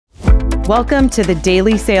Welcome to the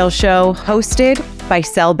Daily Sales Show hosted by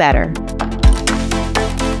Sell Better.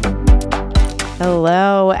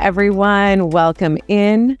 Hello, everyone. Welcome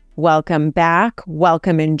in, welcome back,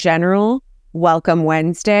 welcome in general, welcome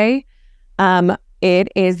Wednesday. It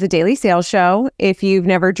is the Daily Sales Show. If you've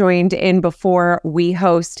never joined in before, we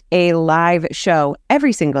host a live show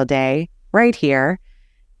every single day right here.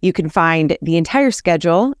 You can find the entire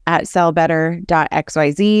schedule at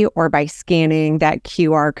sellbetter.xyz or by scanning that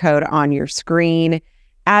QR code on your screen.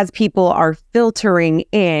 As people are filtering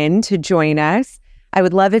in to join us, I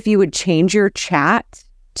would love if you would change your chat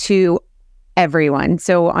to everyone.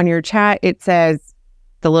 So on your chat, it says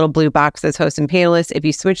the little blue box says host and panelists. If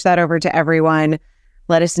you switch that over to everyone,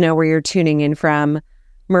 let us know where you're tuning in from.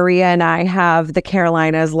 Maria and I have the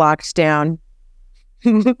Carolinas locked down.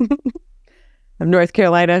 Of North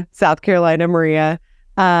Carolina, South Carolina, Maria.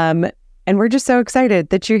 And we're just so excited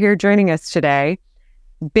that you're here joining us today.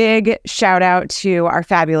 Big shout out to our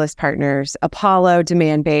fabulous partners, Apollo,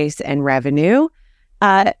 Demand Base, and Revenue.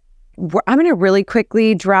 I'm going to really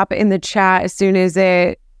quickly drop in the chat as soon as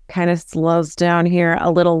it kind of slows down here, a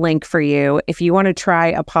little link for you. If you want to try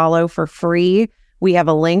Apollo for free, we have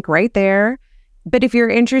a link right there. But if you're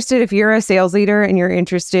interested, if you're a sales leader and you're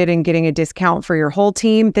interested in getting a discount for your whole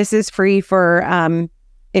team, this is free for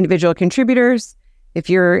individual contributors. If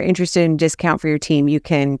you're interested in discount for your team, you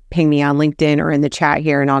can ping me on LinkedIn or in the chat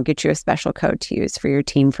here, and I'll get you a special code to use for your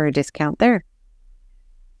team for a discount there.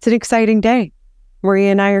 It's an exciting day. Maria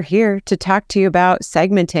and I are here to talk to you about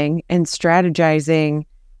segmenting and strategizing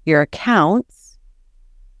your accounts.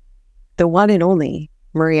 The one and only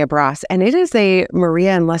Maria Bross. And it is a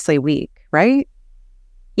Maria and Leslie week, right?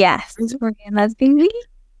 Yes, Maria and Leslie week.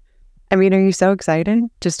 I mean, are you so excited?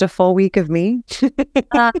 Just a full week of me?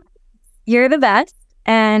 You're the best.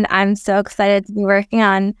 And I'm so excited to be working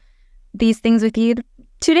on these things with you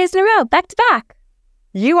 2 days in a row, back to back.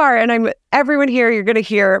 You are. And everyone here, you're going to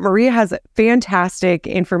hear Maria has fantastic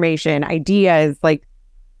information, ideas, like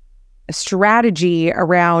a strategy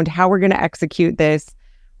around how we're going to execute this.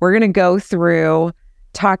 We're going to go through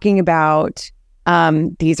talking about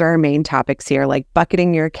these are our main topics here, like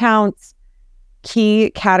bucketing your accounts,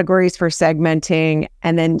 key categories for segmenting,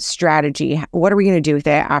 and then strategy. What are we going to do with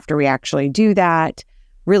it after we actually do that?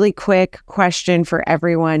 Really quick question for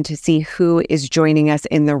everyone to see who is joining us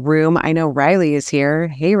in the room. I know Riley is here.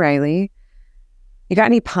 Hey, Riley. You got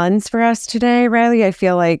any puns for us today, Riley? I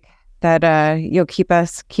feel like that you'll keep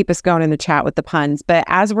us going in the chat with the puns. But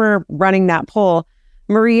as we're running that poll,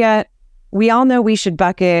 Maria, we all know we should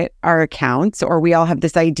bucket our accounts, or we all have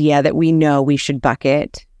this idea that we know we should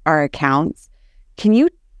bucket our accounts. Can you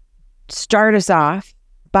start us off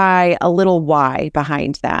by a little why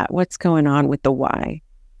behind that? What's going on with the why?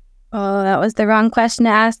 Oh, that was the wrong question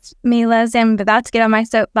to ask me, Liz. I'm about to get on my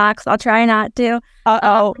soapbox. I'll try not to.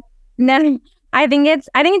 Uh-oh. No, I think it's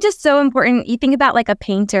just so important. You think about like a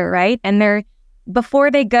painter, right? And before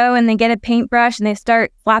they go and they get a paintbrush and they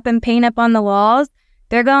start slapping paint up on the walls,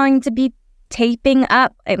 they're going to be taping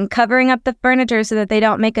up and covering up the furniture so that they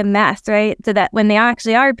don't make a mess, right? So that when they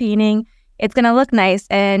actually are painting, it's going to look nice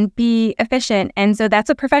and be efficient. And so that's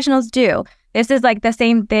what professionals do. This is like the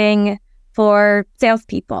same thing for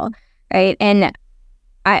salespeople, right? And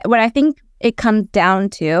what I think it comes down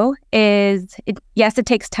to is, yes, it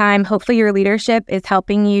takes time. Hopefully your leadership is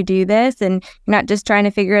helping you do this and you're not just trying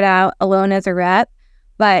to figure it out alone as a rep.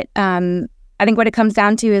 But I think what it comes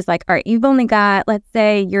down to is like, all right, you've only got, let's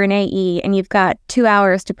say you're an AE and you've got 2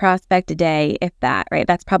 hours to prospect a day, if that, right?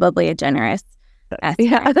 That's probably a generous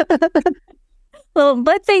estimate. Yeah. Well,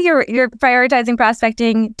 let's say you're prioritizing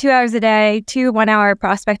prospecting 2 hours a day, 2 1-hour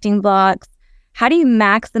prospecting blocks. How do you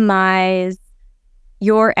maximize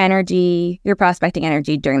your energy, your prospecting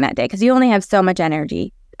energy during that day? Because you only have so much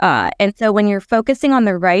energy. And so when you're focusing on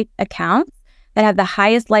the right accounts that have the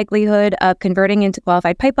highest likelihood of converting into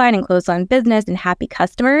qualified pipeline and closed on business and happy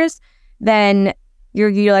customers, then you're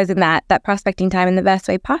utilizing that prospecting time in the best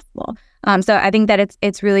way possible. So I think that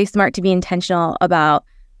it's really smart to be intentional about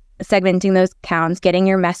segmenting those accounts, getting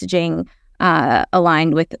your messaging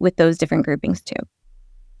aligned with those different groupings too.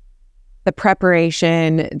 The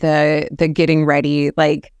preparation, the getting ready,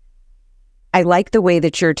 like I like the way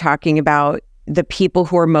that you're talking about the people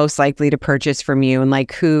who are most likely to purchase from you and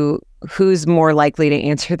like who's more likely to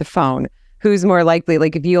answer the phone, who's more likely,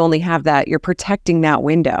 like if you only have that, you're protecting that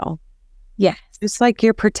window. Yes. Just like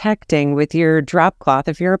you're protecting with your drop cloth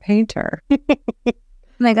if you're a painter. Oh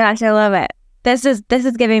my gosh, I love it. This is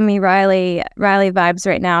giving me Riley vibes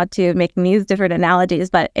right now too, making these different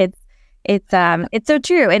analogies, but it's so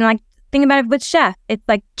true. And like think about it with chef. It's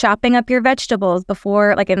like chopping up your vegetables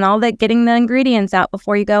before, like, and all the getting the ingredients out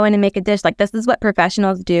before you go in and make a dish. Like, this is what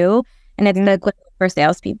professionals do, and it's the equivalent for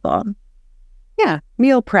salespeople. Yeah,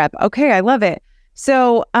 meal prep. Okay, I love it.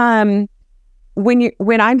 So,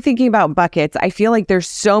 when I'm thinking about buckets, I feel like there's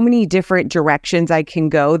so many different directions I can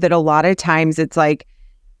go that a lot of times it's like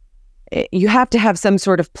you have to have some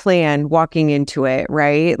sort of plan walking into it,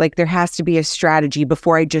 right? Like there has to be a strategy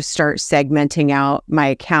before I just start segmenting out my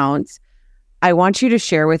accounts. I want you to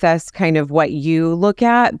share with us kind of what you look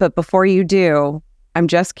at, but before you do, I'm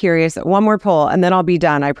just curious. One more poll and then I'll be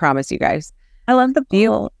done. I promise you guys. I love the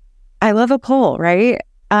poll. I love a poll, right?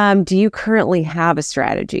 Do you currently have a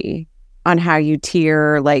strategy on how you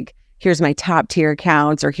tier, like, here's my top tier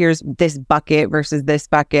accounts, or here's this bucket versus this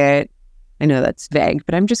bucket? I know that's vague,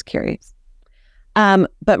 but I'm just curious.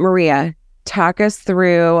 But Maria, talk us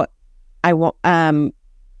through,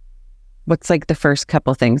 what's like the first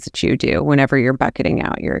couple things that you do whenever you're bucketing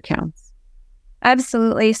out your accounts?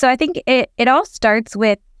 Absolutely. So I think it all starts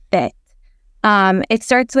with fit. It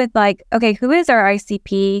starts with like, okay, who is our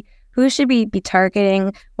ICP? Who should we be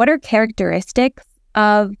targeting? What are characteristics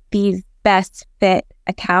of these best fit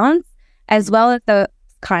accounts, as well as the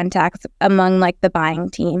contacts among like the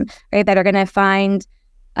buying team, right, that are going to find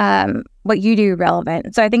what you do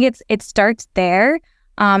relevant. So I think it starts there,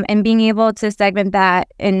 and being able to segment that,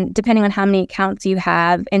 and depending on how many accounts you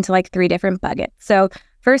have, into like 3 different buckets. So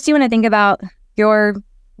first, you want to think about your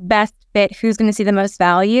best fit, who's going to see the most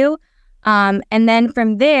value, and then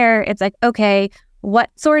from there, it's like, okay,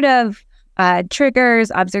 what sort of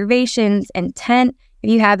triggers, observations, intent, if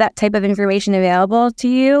you have that type of information available to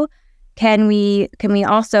you, can we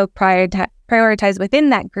also prioritize within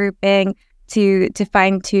that grouping to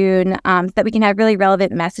fine tune, so that we can have really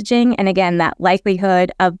relevant messaging, and again, that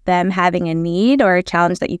likelihood of them having a need or a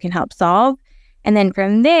challenge that you can help solve. And then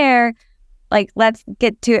from there, like, let's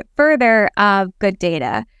get to it further of good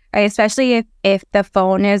data, right? Especially if the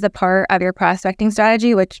phone is a part of your prospecting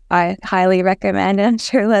strategy, which I highly recommend, and I'm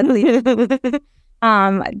sure Leslie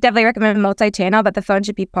definitely recommend multi-channel, but the phone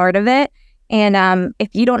should be part of it. And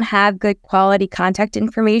if you don't have good quality contact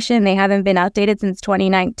information, they haven't been updated since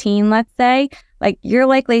 2019, let's say, like, you're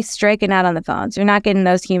likely striking out on the phones. You're not getting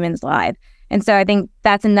those humans live. And so I think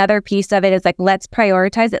that's another piece of it, is like, let's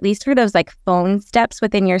prioritize, at least for those like phone steps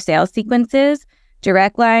within your sales sequences,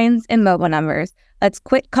 direct lines and mobile numbers. Let's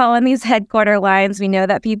quit calling these headquarter lines. We know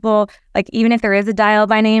that people, like, even if there is a dial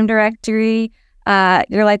by name directory,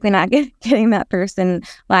 you're likely not getting that person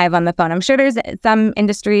live on the phone. I'm sure there's some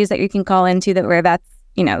industries that you can call into where that's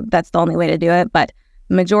the only way to do it. But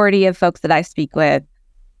the majority of folks that I speak with,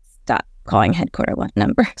 stop calling headquarter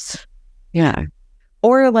numbers. Yeah.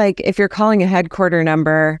 Or like, if you're calling a headquarter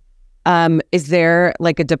number, is there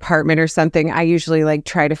like a department or something? I usually like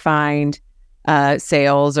try to find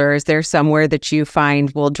sales, or is there somewhere that you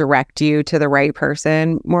find will direct you to the right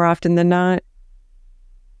person more often than not?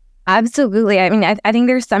 Absolutely. I mean, I think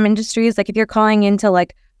there's some industries, like if you're calling into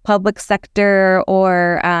like public sector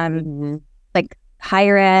or like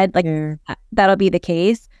higher ed, like that'll be the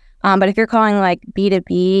case. But if you're calling like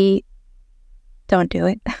B2B, don't do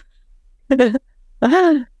it.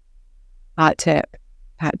 Hot tip.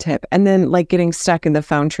 And then like getting stuck in the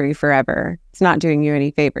phone tree forever. It's not doing you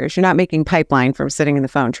any favors. You're not making pipeline from sitting in the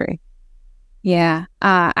phone tree. Yeah.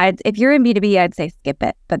 If you're in B2B, I'd say skip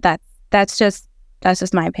it. But that's just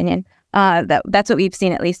my opinion. That's what we've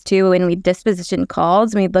seen, at least too, when we dispositioned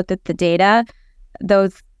calls and we looked at the data.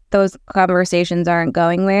 Those conversations aren't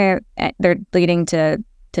going where they're leading to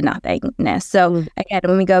nothingness. So again,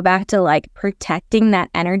 when we go back to like protecting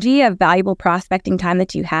that energy of valuable prospecting time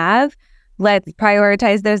that you have, let's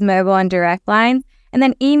prioritize those mobile and direct lines. And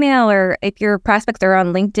then email, or if your prospects are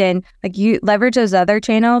on LinkedIn, like, you leverage those other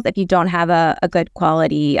channels if you don't have a good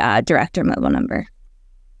quality direct or mobile number.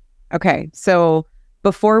 Okay, so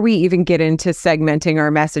before we even get into segmenting our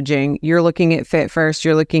messaging, you're looking at fit first.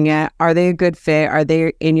 You're looking at, are they a good fit? Are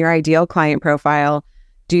they in your ideal client profile?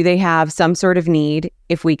 Do they have some sort of need?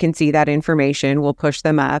 If we can see that information, we'll push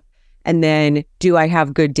them up. And then, do I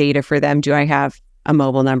have good data for them? Do I have a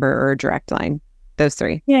mobile number or a direct line? Those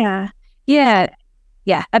 3. Yeah,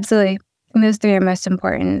 absolutely. And those 3 are most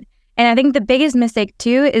important. And I think the biggest mistake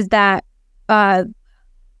too is that,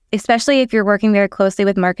 especially if you're working very closely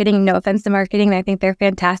with marketing, no offense to marketing, I think they're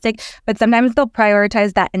fantastic, but sometimes they'll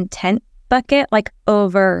prioritize that intent bucket like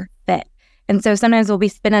over fit. And so sometimes we'll be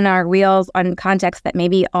spinning our wheels on contexts that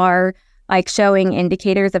maybe are like showing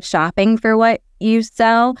indicators of shopping for what you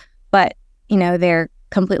sell, but they're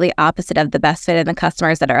completely opposite of the best fit in the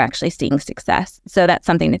customers that are actually seeing success. So that's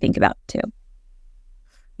something to think about too.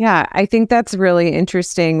 Yeah, I think that's really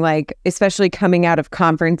interesting, like, especially coming out of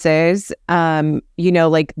conferences,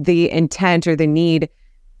 like the intent or the need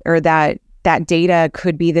or that data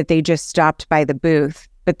could be that they just stopped by the booth,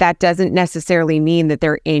 but that doesn't necessarily mean that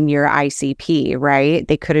they're in your ICP, right?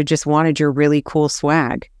 They could have just wanted your really cool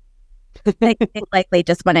swag. They likely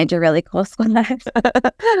just wanted your really cool swag.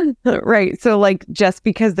 Right. So like just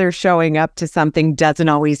because they're showing up to something doesn't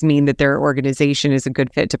always mean that their organization is a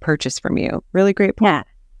good fit to purchase from you. Really great point. Yeah.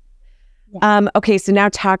 Okay, so now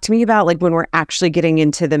talk to me about like when we're actually getting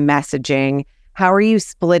into the messaging. How are you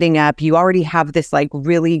splitting up? You already have this like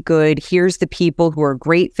really good, here's the people who are a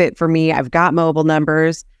great fit for me. I've got mobile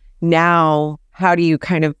numbers. Now, how do you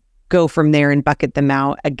kind of go from there and bucket them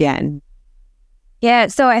out again? Yeah.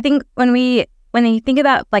 So I think when you think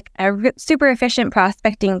about like a super efficient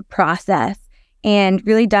prospecting process and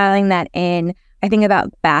really dialing that in, I think about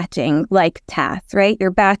batching like tasks, right?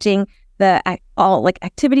 You're batching all like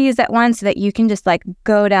activities at once so that you can just like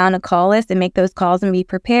go down a call list and make those calls and be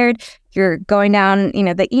prepared. You're going down,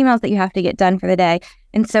 the emails that you have to get done for the day.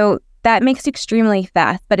 And so that makes it extremely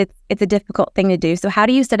fast, but it's a difficult thing to do. So how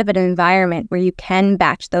do you set up an environment where you can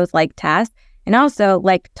batch those like tasks and also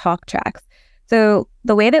like talk tracks? So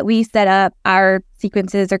the way that we set up our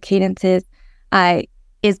sequences or cadences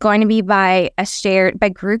is going to be by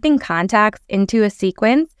grouping contacts into a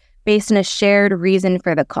sequence based on a shared reason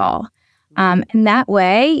for the call. And that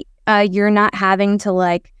way, you're not having to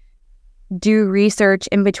like do research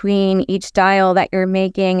in between each dial that you're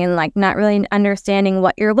making and like not really understanding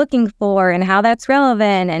what you're looking for and how that's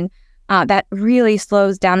relevant. And that really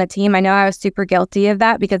slows down the team. I know I was super guilty of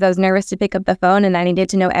that because I was nervous to pick up the phone and I needed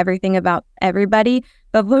to know everything about everybody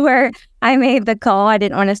before I made the call. I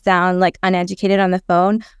didn't want to sound like uneducated on the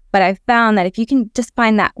phone, but I found that if you can just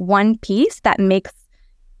find that one piece that makes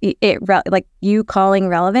like you calling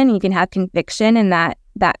relevant, you can have conviction in that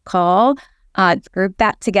call, group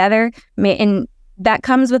that together. And that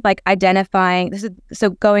comes with like identifying, so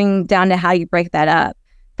going down to how you break that up.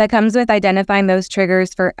 That comes with identifying those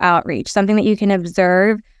triggers for outreach, something that you can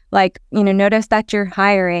observe, like, notice that you're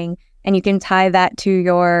hiring and you can tie that to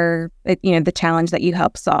your, the challenge that you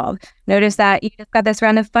help solve. Notice that you just got this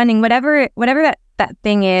round of funding, whatever that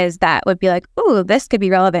thing is that would be like, ooh, this could be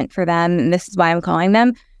relevant for them and this is why I'm calling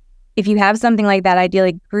them. If you have something like that,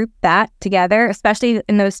 ideally group that together, especially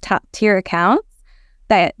in those top tier accounts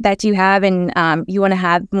that you have, and you want to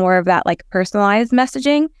have more of that like personalized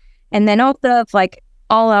messaging. And then also if like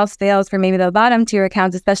all else fails for maybe the bottom tier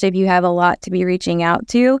accounts, especially if you have a lot to be reaching out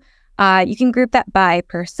to, you can group that by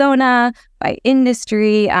persona, by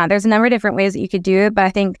industry. There's a number of different ways that you could do it, but I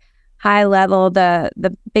think high level, the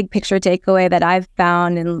big picture takeaway that I've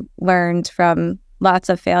found and learned from lots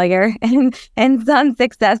of failure and some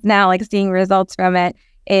success now, like seeing results from it,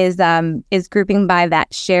 is grouping by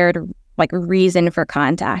that shared like reason for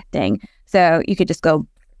contacting. So you could just go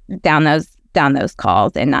down those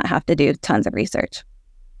calls and not have to do tons of research.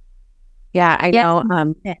 Yeah, I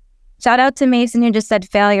know. Shout out to Mason who just said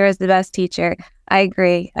failure is the best teacher. I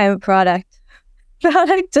agree. I'm a product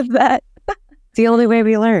of that. It's the only way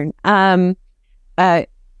we learn.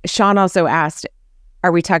 Sean also asked,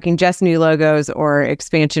 are we talking just new logos or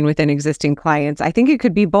expansion within existing clients? I think it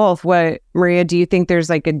could be both. Maria, do you think there's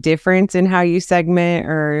like a difference in how you segment,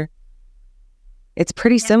 or it's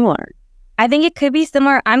pretty similar? I think it could be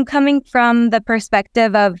similar. I'm coming from the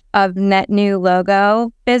perspective of net new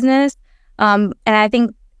logo business. And I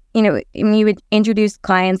think, when you would introduce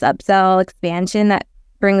clients, upsell, expansion, that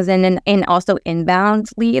brings in and also inbound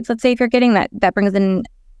leads. Let's say if you're getting that brings in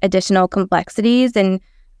additional complexities. And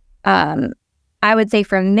I would say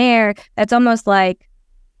from there, that's almost like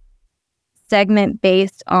segment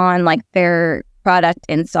based on like their product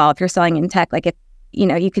install. If you're selling in tech, like if,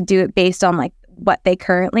 you could do it based on like what they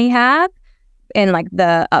currently have and like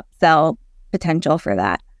the upsell potential for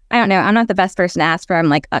that. I don't know. I'm not the best person to ask for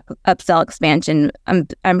like upsell expansion.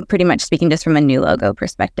 I'm pretty much speaking just from a new logo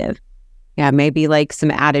perspective. Yeah, maybe like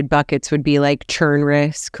some added buckets would be like churn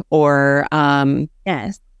risk or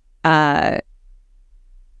yes. Or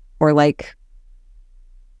like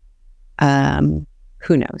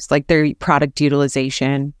who knows, like their product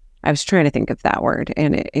utilization. I was trying to think of that word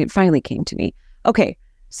and it finally came to me. Okay,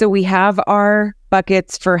 so we have our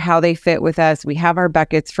buckets for how they fit with us. We have our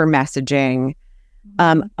buckets for messaging.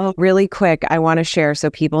 Really quick, I want to share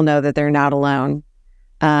so people know that they're not alone.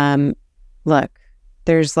 Look,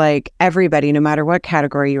 there's like everybody, no matter what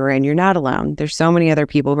category you're in, you're not alone. There's so many other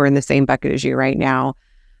people who are in the same bucket as you right now.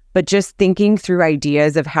 But just thinking through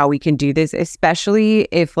ideas of how we can do this, especially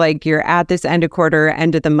if like you're at this end of quarter,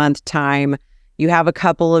 end of the month time, You have a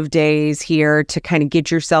couple of days here to kind of get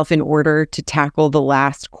yourself in order to tackle the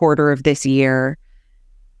last quarter of this year.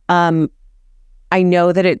 I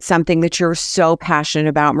know that it's something that you're so passionate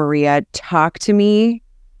about, Maria. Talk to me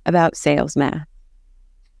about sales math.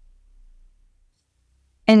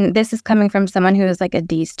 And this is coming from someone who is like a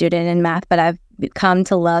D student in math, but I've come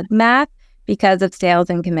to love math because of sales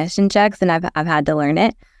and commission checks, and I've had to learn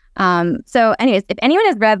it. So anyways, if anyone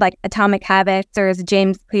has read like Atomic Habits or is a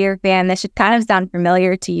James Clear fan, this should kind of sound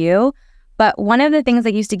familiar to you. But one of the things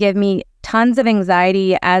that used to give me tons of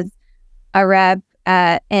anxiety as a rep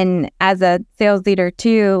and as a sales leader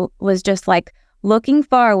too was just like looking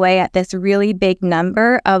far away at this really big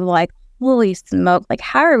number of like, holy smoke, like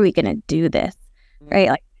how are we going to do this? Right?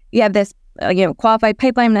 Like you have this, qualified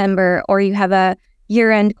pipeline number, or you have a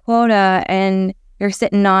year-end quota and you're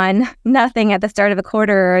sitting on nothing at the start of a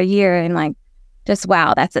quarter or a year, and like, just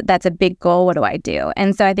wow, that's a big goal. What do I do?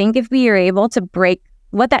 And so I think if we are able to break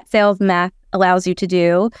what that sales math allows you to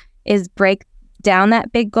do is break down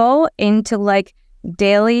that big goal into like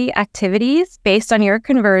daily activities based on your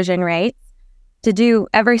conversion rate to do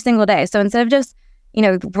every single day. So instead of just,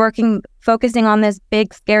 focusing on this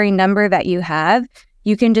big scary number that you have,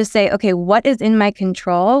 you can just say, okay, what is in my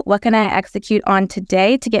control? What can I execute on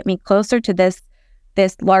today to get me closer to this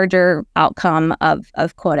larger outcome of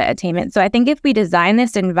quota attainment? So I think if we design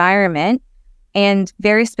this environment and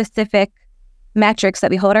very specific metrics that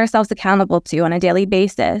we hold ourselves accountable to on a daily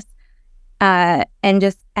basis, and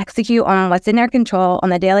just execute on what's in our control on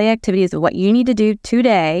the daily activities of what you need to do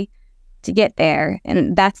today to get there,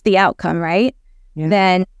 and that's the outcome, right?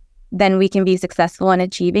 Yeah. Then we can be successful in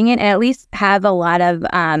achieving it, and at least have a lot of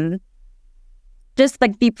just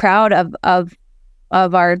like be proud of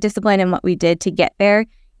our discipline and what we did to get there.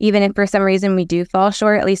 Even if for some reason we do fall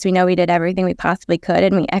short, at least we know we did everything we possibly could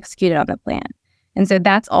and we executed on the plan. And so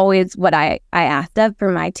that's always what I asked of for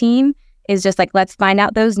my team, is just like, let's find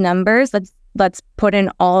out those numbers. Let's put in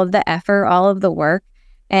all of the effort, all of the work,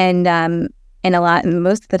 and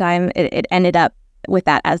most of the time it ended up with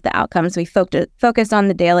that as the outcome. So we focused on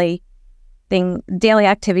the daily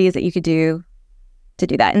activities that you could do to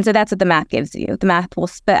do that. And so that's what the math gives you. The math will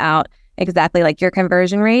spit out exactly like your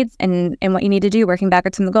conversion rates and what you need to do working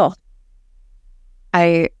backwards from the goal.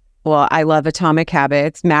 I love Atomic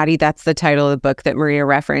Habits. Maddie, that's the title of the book that Maria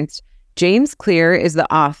referenced. James Clear is the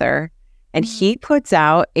author, and he puts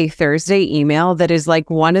out a Thursday email that is like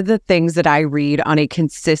one of the things that I read on a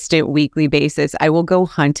consistent weekly basis. I will go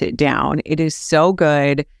hunt it down. It is so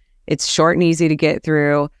good. It's short and easy to get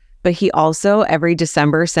through. But he also every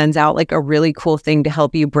December sends out like a really cool thing to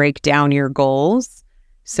help you break down your goals.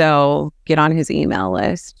 So get on his email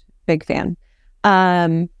list. Big fan.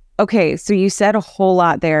 Okay, so you said a whole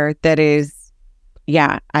lot there that is,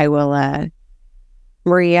 I will,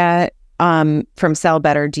 Maria, from Sell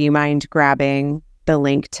Better, do you mind grabbing the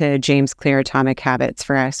link to James Clear Atomic Habits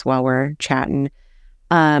for us while we're chatting?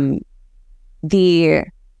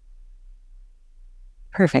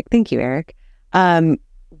 Perfect. Thank you, Eric.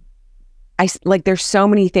 There's so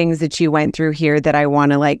many things that you went through here that I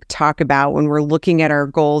want to like talk about when we're looking at our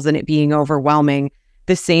goals and it being overwhelming.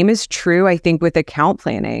 The same is true, I think, with account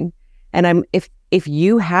planning. And if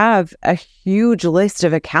you have a huge list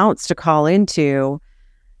of accounts to call into,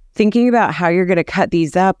 thinking about how you're going to cut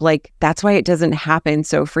these up, like that's why it doesn't happen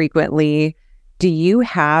so frequently. Do you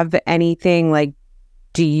have anything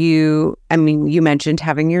you mentioned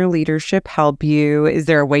having your leadership help you. Is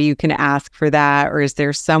there a way you can ask for that? Or is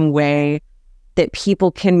there some way that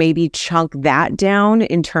people can maybe chunk that down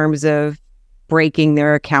in terms of breaking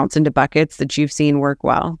their accounts into buckets that you've seen work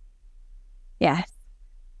well? Yes.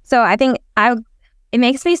 So I think it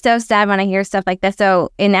makes me so sad when I hear stuff like this.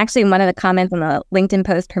 So in one of the comments on the LinkedIn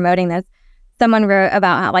post promoting this, someone wrote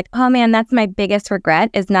about how like, oh man, that's my biggest regret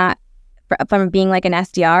is not from being like an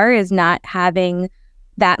SDR is not having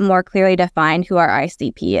that more clearly defined who our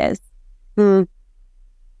ICP is.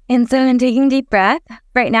 And so I'm taking a deep breath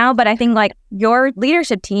right now, but I think like your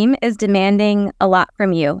leadership team is demanding a lot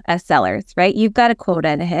from you as sellers, right? You've got a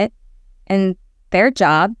quota to hit, and their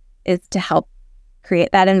job is to help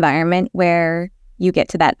create that environment where you get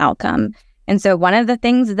to that outcome. And so one of the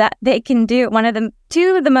things that they can do,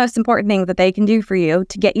 two of the most important things that they can do for you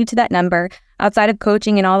to get you to that number, outside of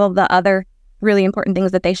coaching and all of the other really important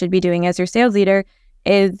things that they should be doing as your sales leader,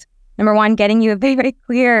 is number one, getting you a very, very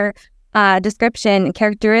clear description and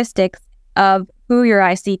characteristics of who your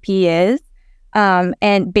ICP is,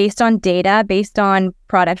 and based on data, based on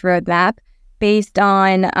product roadmap, based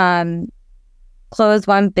on closed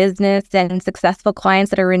won business and successful clients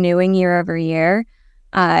that are renewing year over year.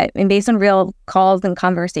 and based on real calls and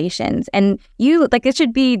conversations. And you like it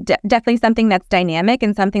should be definitely something that's dynamic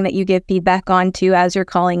and something that you give feedback on too as you're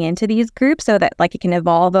calling into these groups, so that like it can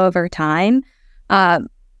evolve over time.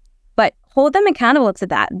 But hold them accountable to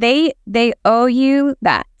that. They owe you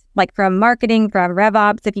that. Like from marketing, from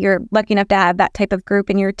RevOps, if you're lucky enough to have that type of group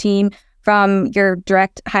in your team, from your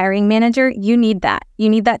direct hiring manager, you need that. You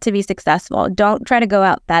need that to be successful. Don't try to go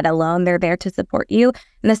out that alone. They're there to support you.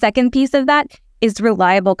 And the second piece of that is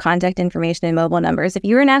reliable contact information and mobile numbers. If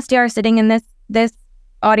you're an SDR sitting in this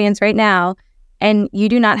audience right now and you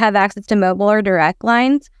do not have access to mobile or direct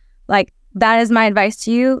lines, like that is my advice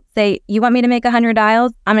to you. Say, you want me to make 100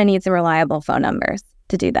 dials? I'm going to need some reliable phone numbers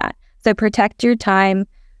to do that. So protect your time.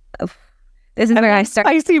 This is where I start.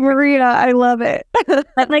 I see Maria. I love it.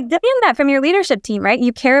 But like demand that from your leadership team, right?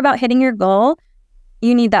 You care about hitting your goal.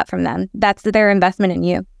 You need that from them. That's their investment in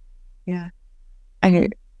you. Yeah.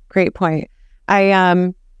 Great point.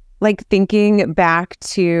 I like thinking back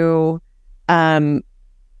to the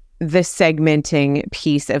segmenting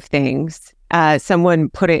piece of things. Someone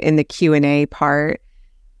put it in the Q&A part.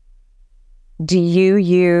 Do you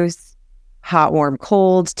use hot, warm,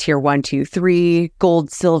 cold, tier 1, 2, 3, gold,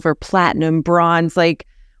 silver, platinum, bronze? Like,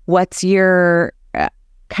 what's your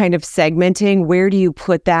kind of segmenting? Where do you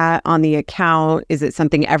put that on the account? Is it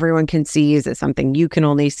something everyone can see? Is it something you can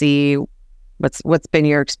only see? What's been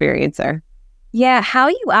your experience there? Yeah, how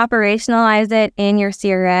you operationalize it in your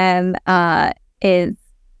CRM is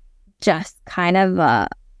just kind of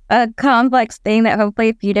a complex thing that hopefully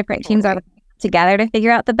a few different teams are together to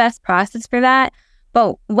figure out the best process for that.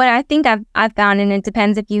 But what I think I've found, and it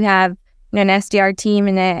depends if you have an SDR team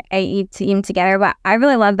and an AE team together, but I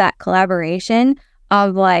really love that collaboration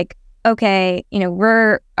of like, okay,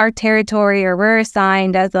 we're our territory or we're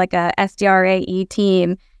assigned as like a SDR AE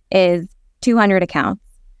team is 200 accounts,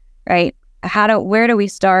 right? Where do we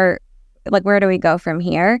start? Like, where do we go from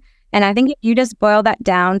here? And I think if you just boil that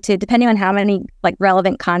down to, depending on how many like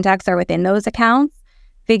relevant contacts are within those accounts,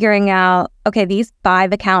 figuring out, okay, these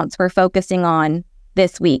 5 accounts we're focusing on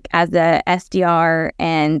this week as a SDR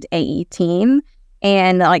and AE team.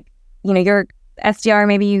 And like, your SDR,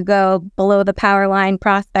 maybe you go below the power line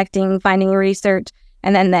prospecting, finding research,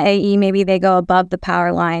 and then the AE, maybe they go above the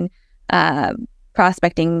power line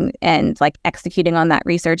prospecting and like executing on that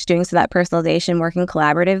research, doing so that personalization, working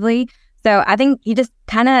collaboratively. So I think you just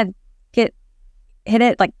kind of hit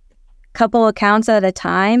it like a couple accounts at a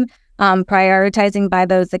time, prioritizing by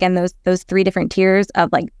those 3 different tiers of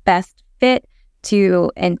like best fit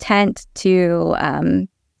to intent to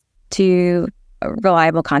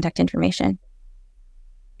reliable contact information.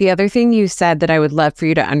 The other thing you said that I would love for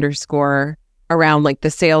you to underscore around like the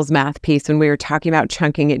sales math piece, when we were talking about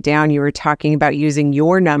chunking it down, you were talking about using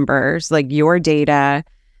your numbers, like your data.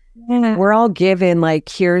 Yeah. We're all given like,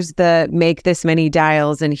 here's the make this many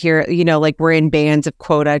dials, and here, like we're in bands of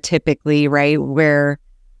quota typically, right? Where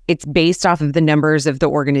it's based off of the numbers of the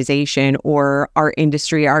organization or our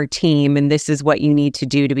industry, our team, and this is what you need to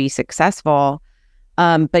do to be successful.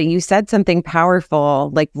 But you said something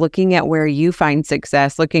powerful, like looking at where you find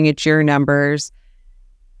success, looking at your numbers.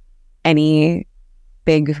 Any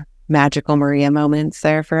big magical Maria moments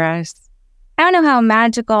there for us? I don't know how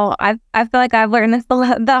magical. I feel like I've learned this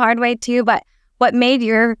the hard way too, but what made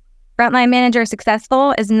your frontline manager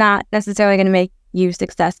successful is not necessarily going to make you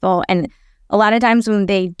successful. And a lot of times when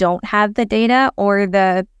they don't have the data or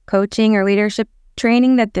the coaching or leadership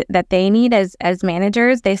training that they need as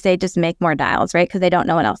managers, they say just make more dials, right? Because they don't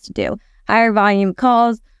know what else to do. Higher volume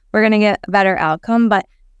calls, we're going to get a better outcome, but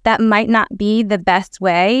that might not be the best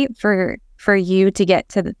way for you to get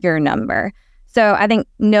to your number. So I think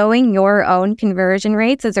knowing your own conversion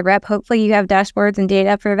rates as a rep, hopefully you have dashboards and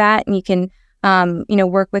data for that, and you can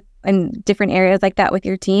work with in different areas like that with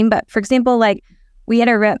your team. But for example, like we had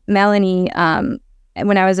a rep, Melanie,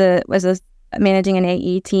 when I was managing an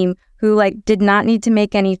AE team, who like did not need to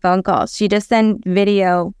make any phone calls. She just sent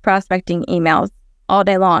video prospecting emails all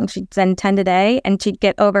day long. She'd send 10 a day and she'd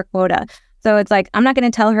get over quota. So it's like, I'm not going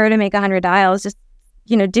to tell her to make 100 dials. Just,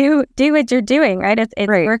 do what you're doing, right? It's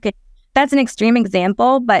right. Working. That's an extreme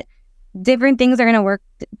example, but different things are going to work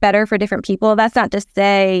better for different people. That's not to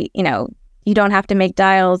say, you don't have to make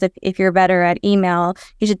dials if you're better at email.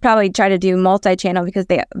 You should probably try to do multi-channel because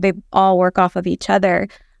they all work off of each other.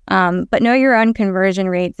 But know your own conversion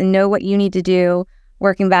rates and know what you need to do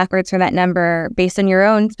working backwards from that number based on your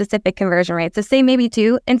own specific conversion rates. The same maybe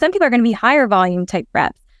too. And some people are going to be higher volume type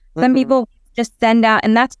reps. Some people just send out,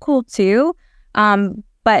 and that's cool too.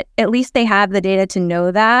 But at least they have the data to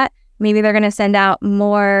know that. Maybe they're going to send out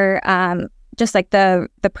more just like the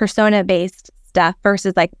persona-based stuff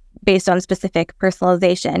versus like based on specific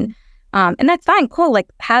personalization. And that's fine, cool. Like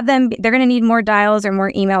have them, they're going to need more dials or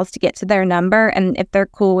more emails to get to their number. And if they're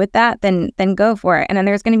cool with that, then go for it. And then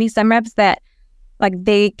there's going to be some reps that like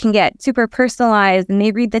they can get super personalized and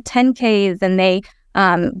they read the 10Ks and they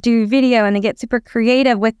do video and they get super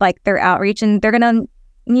creative with like their outreach, and they're going to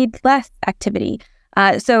need less activity.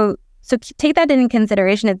 So take that into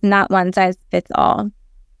consideration. It's not one size fits all.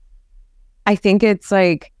 I think it's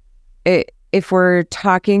like, if we're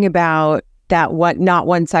talking about that, what not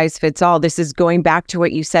one size fits all, this is going back to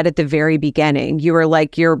what you said at the very beginning. You were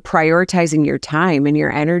like, you're prioritizing your time and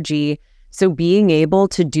your energy. So being able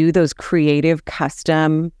to do those creative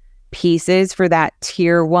custom pieces for that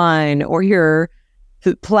tier 1 or your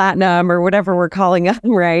platinum or whatever we're calling them,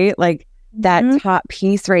 right? Like that top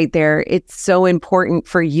piece right there, it's so important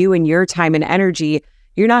for you and your time and energy.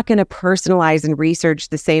 You're not going to personalize and research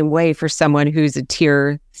the same way for someone who's a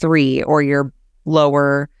tier 3 or you're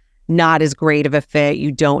lower, not as great of a fit.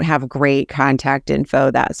 You don't have great contact info,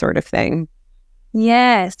 that sort of thing.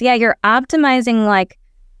 Yes. Yeah. You're optimizing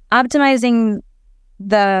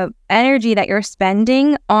the energy that you're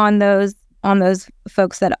spending on those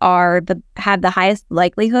folks that have the highest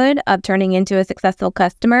likelihood of turning into a successful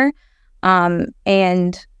customer. And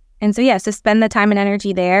so, yeah, so spend the time and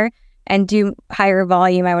energy there and do higher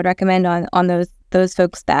volume. I would recommend on those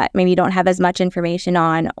folks that maybe don't have as much information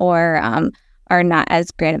on or are not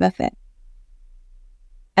as great of a fit.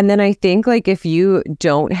 And then I think like if you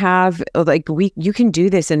don't have like you can do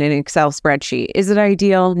this in an Excel spreadsheet. Is it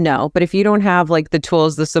ideal? No. But if you don't have like the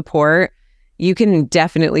tools, the support, you can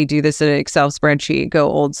definitely do this in an Excel spreadsheet. Go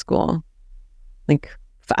old school. Like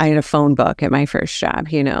I had a phone book at my first job,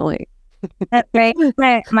 like. That's right.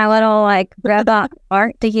 My little like robot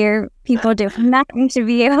art to hear people do that. You should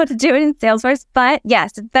be able to do it in Salesforce. But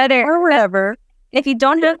yes, it's better. Or wherever. If you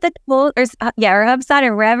don't have the tools or HubSpot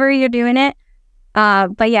or wherever you're doing it.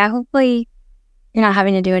 But yeah, hopefully you're not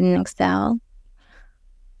having to do it in Excel.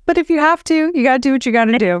 But if you have to, you got to do what you got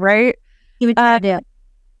to do, right? You would do.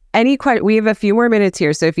 We have a few more minutes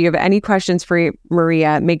here. So if you have any questions for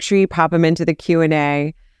Maria, make sure you pop them into the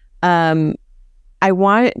Q&A. I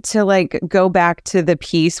want to like go back to the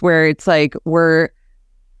piece where it's like we're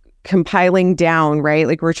compiling down, right?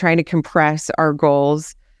 Like we're trying to compress our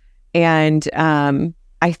goals. And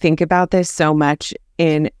I think about this so much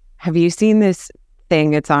have you seen this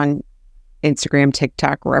thing? It's on Instagram,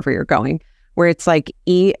 TikTok, wherever you're going, where it's like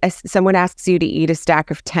someone asks you to eat a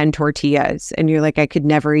stack of 10 tortillas and you're like, I could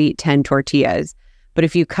never eat 10 tortillas. But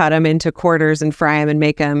if you cut them into quarters and fry them and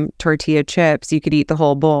make them tortilla chips, you could eat the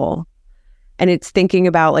whole bowl. And it's thinking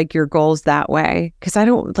about like your goals that way. Because I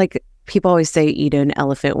don't like, people always say eat an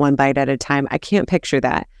elephant one bite at a time. I can't picture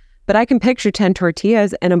that. But I can picture 10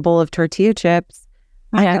 tortillas and a bowl of tortilla chips.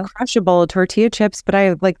 I could crush a bowl of tortilla chips,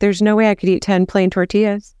 but there's no way I could eat 10 plain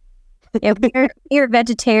tortillas. Yeah, you're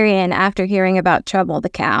vegetarian after hearing about Trouble the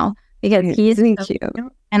cow because he's so cute.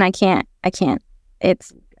 And I can't.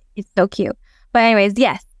 It's so cute. But anyways,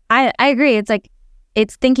 yes, I agree. It's like,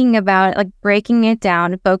 it's thinking about like breaking it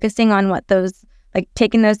down, focusing on what those, like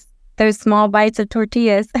taking those small bites of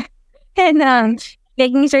tortillas and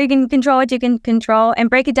making sure you can control what you can control and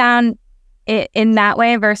break it down in that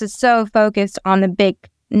way versus so focused on the big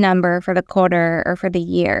number for the quarter or for the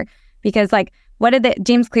year. Because like,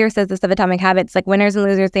 James Clear says this of Atomic Habits, like winners and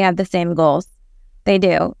losers, they have the same goals. They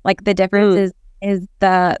do. Like the difference is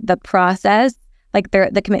the process, like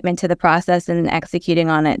the commitment to the process and executing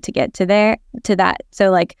on it to get to that. So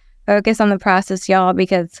like focus on the process, y'all,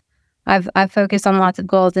 because I've focused on lots of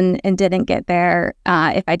goals and didn't get there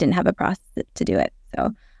if I didn't have a process to do it.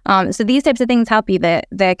 So these types of things help you. The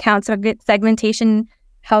account segmentation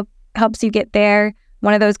helps you get there.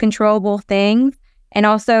 One of those controllable things. And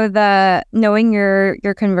also the knowing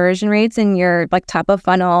your conversion rates and your like top of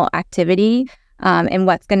funnel activity and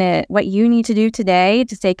what you need to do today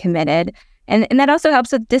to stay committed. And that also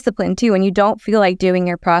helps with discipline too. When you don't feel like doing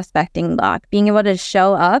your prospecting block, being able to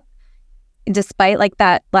show up despite like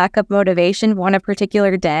that lack of motivation on a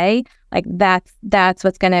particular day, like that's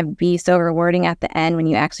what's going to be so rewarding at the end when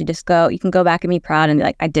you actually you can go back and be proud and be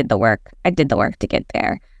like, I did the work to get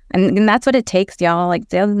there. And that's what it takes, y'all. Like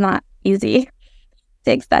sales is not easy. It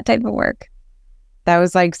takes that type of work. That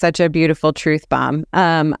was like such a beautiful truth bomb.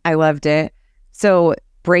 I loved it. So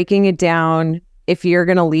breaking it down, if you're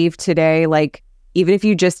going to leave today, like even if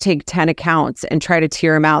you just take 10 accounts and try to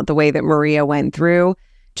tier them out the way that Maria went through,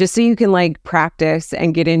 just so you can like practice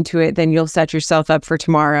and get into it, then you'll set yourself up for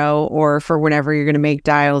tomorrow or for whenever you're going to make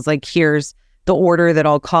dials. Like here's the order that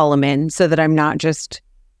I'll call them in so that I'm not just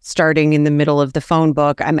starting in the middle of the phone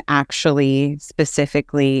book. I'm actually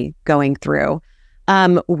specifically going through.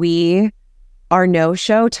 We are no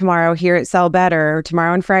show tomorrow here at Sell Better.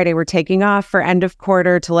 Tomorrow and Friday, we're taking off for end of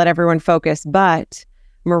quarter to let everyone focus. But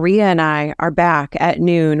Maria and I are back at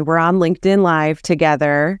noon. We're on LinkedIn Live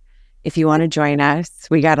together. If you want to join us,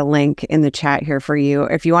 we got a link in the chat here for you.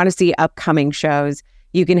 If you want to see upcoming shows,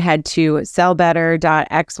 you can head to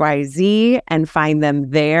sellbetter.xyz and find them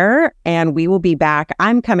there. And we will be back.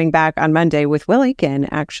 I'm coming back on Monday with Will Aiken,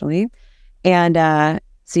 actually. And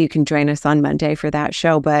so you can join us on Monday for that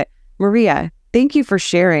show. But Maria, thank you for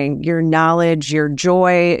sharing your knowledge, your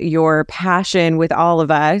joy, your passion with all of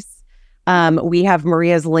us. We have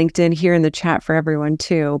Maria's LinkedIn here in the chat for everyone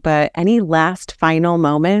too. But any last final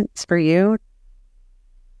moments for you?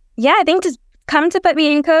 Yeah, I think just come to Put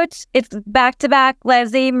Me In Coach. It's back-to-back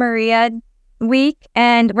Leslie, Maria week,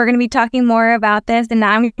 and we're going to be talking more about this. And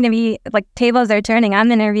now I'm going to be, like, tables are turning. I'm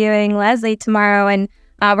interviewing Leslie tomorrow, and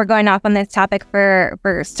we're going off on this topic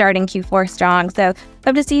for starting Q4 strong. So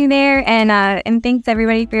hope to see you there, and thanks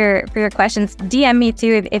everybody for your questions. DM me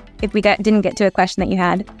too if we didn't get to a question that you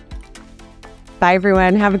had. Bye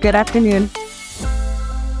everyone. Have a good afternoon.